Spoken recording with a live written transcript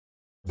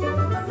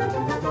This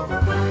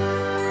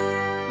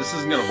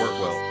isn't gonna work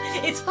well.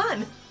 It's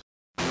fun.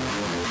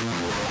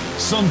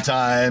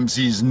 Sometimes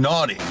he's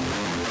naughty.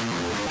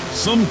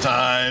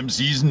 Sometimes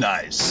he's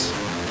nice.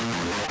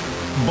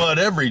 But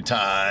every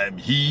time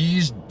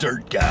he's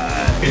Dirt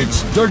Guy.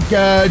 It's Dirt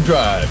Guy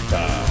Drive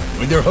Time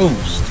with your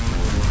host,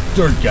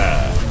 Dirt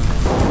Guy.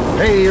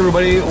 Hey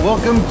everybody,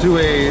 welcome to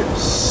a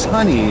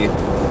sunny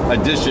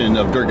edition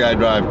of Dirt Guy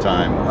Drive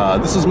Time.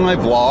 This is my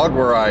vlog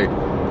where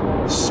I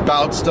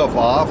spout stuff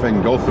off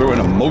and go through an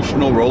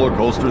emotional roller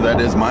coaster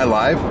that is my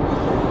life.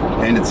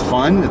 And it's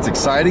fun, it's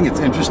exciting, it's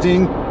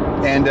interesting,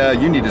 and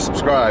you need to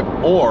subscribe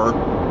or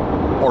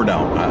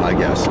don't, I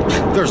guess.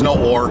 There's no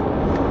or.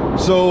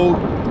 So,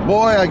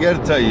 boy, I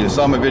gotta tell you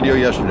saw my video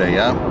yesterday,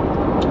 yeah?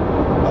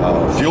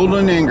 Fueled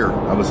in anger.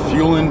 I was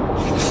fueling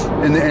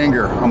in the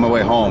anger on my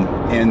way home.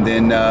 And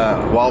then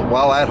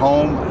while at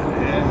home,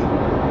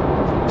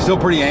 still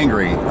pretty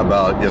angry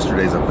about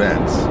yesterday's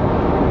events.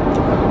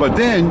 But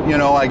then, you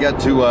know, I got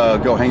to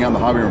go hang out in the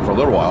hobby room for a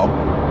little while,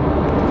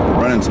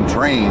 running some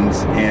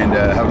trains and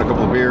having a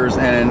couple of beers,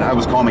 and I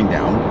was calming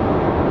down.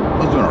 I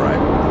was doing all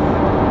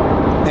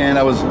right. And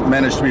I was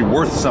managed to be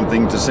worth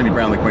something to Cindy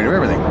Brown, the queen of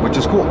everything, which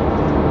is cool.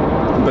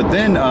 But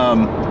then,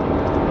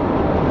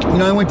 you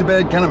know, I went to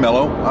bed kind of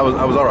mellow. I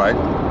was all right.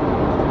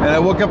 And I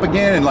woke up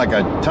again and like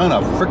a ton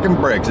of freaking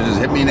bricks. It just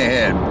hit me in the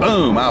head.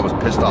 Boom, I was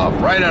pissed off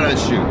right out of the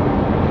chute.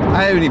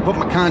 I haven't even put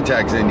my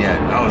contacts in yet.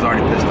 I was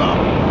already pissed off.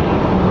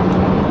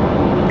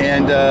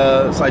 And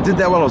so I did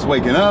that while I was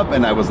waking up,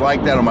 and I was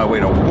like that on my way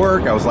to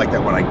work. I was like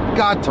that when I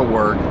got to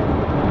work.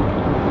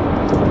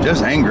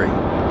 Just angry.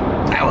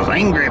 I was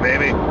angry,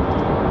 baby.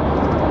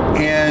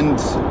 And,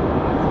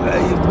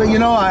 but you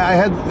know, I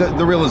had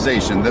the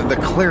realization, the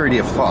clarity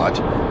of thought,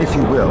 if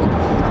you will,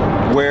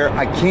 where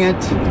I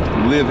can't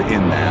live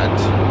in that.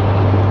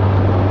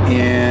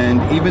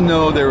 And even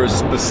though there was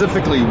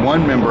specifically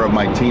one member of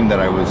my team that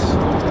I was,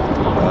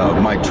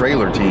 my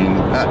trailer team,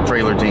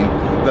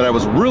 that I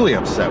was really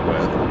upset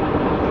with,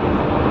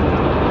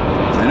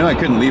 I knew I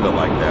couldn't leave it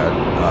like that.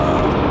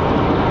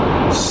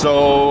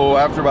 So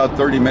after about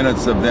 30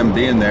 minutes of them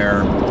being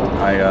there,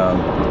 I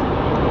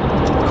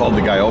called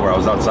the guy over. I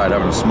was outside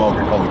having a smoke.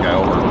 I called the guy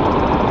over.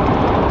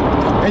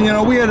 And you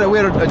know, we had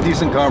a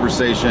decent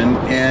conversation,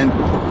 and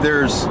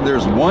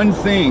there's one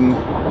thing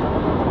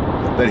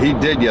that he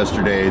did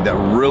yesterday that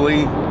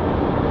really,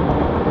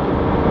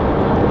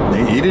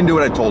 he didn't do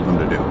what I told him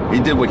to do. He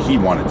did what he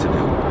wanted to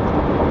do.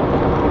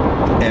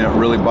 And it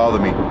really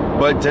bothered me.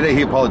 But today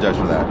he apologized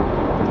for that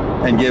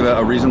and gave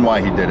a reason why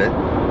he did it.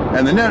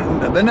 And the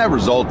net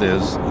result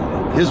is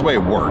his way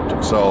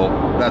worked, so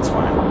that's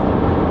fine.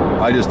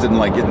 I just didn't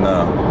like getting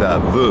the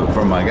voo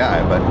from my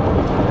guy. But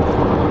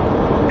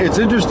it's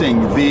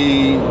interesting,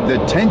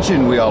 the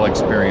tension we all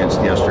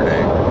experienced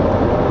yesterday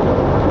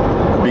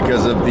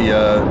because of the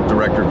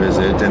director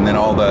visit, and then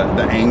all the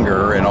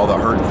anger and all the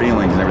hurt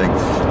feelings and everything,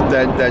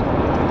 that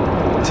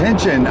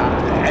tension,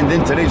 and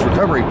then today's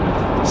recovery,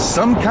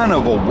 some kind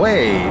of a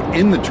way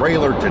in the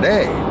trailer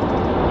today,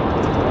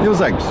 it was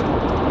like,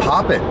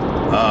 pop it.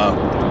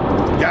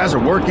 Guys are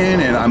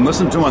working, and I'm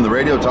listening to them on the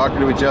radio talking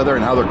to each other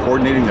and how they're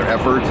coordinating their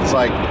efforts. It's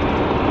like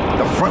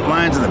the front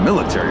lines of the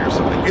military or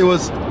something. It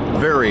was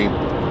very,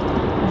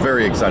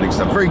 very exciting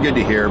stuff. Very good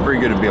to hear, very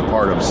good to be a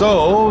part of.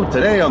 So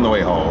today on the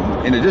way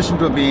home, in addition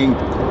to it being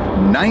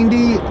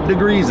 90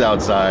 degrees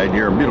outside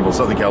here in beautiful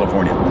Southern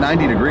California,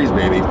 90 degrees,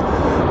 baby,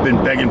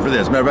 been begging for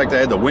this. Matter of fact, I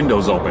had the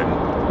windows open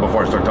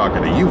before I start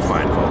talking to you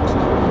fine folks.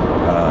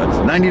 It's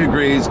 90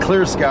 degrees,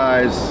 clear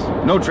skies,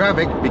 no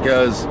traffic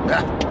because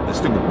the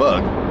stupid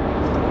bug.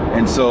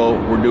 And so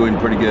we're doing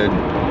pretty good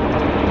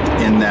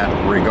in that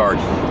regard.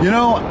 You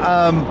know,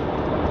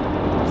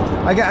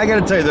 I got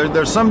to tell you,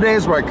 there's some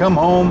days where I come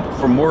home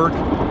from work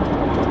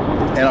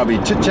and I'll be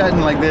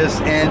chit-chatting like this,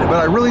 but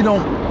I really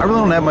don't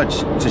have much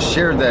to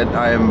share that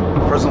I am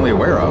presently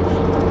aware of.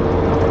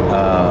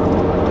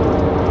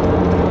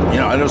 You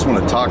know, I just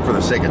want to talk for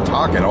the sake of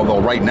talking, although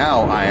right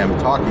now I am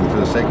talking for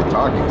the sake of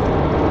talking.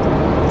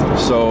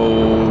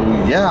 So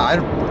yeah,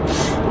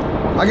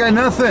 I got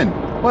nothing.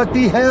 What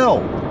the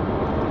hell?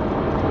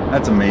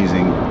 That's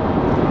amazing.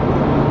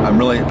 I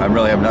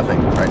really have nothing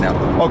right now.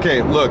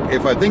 Okay, look,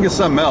 if I think of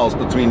something else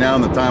between now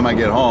and the time I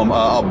get home,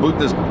 I'll boot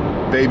this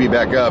baby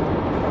back up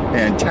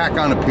and tack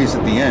on a piece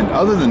at the end.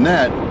 Other than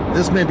that,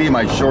 this may be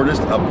my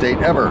shortest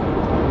update ever.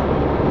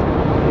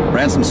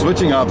 Ran some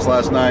switching ops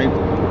last night.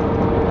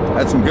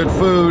 Had some good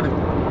food.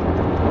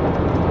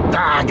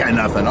 I got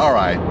nothing. All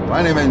right.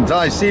 My name is, until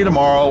I see you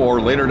tomorrow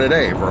or later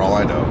today, for all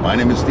I know. My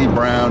name is Steve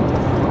Brown,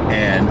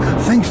 and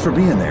thanks for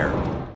being there.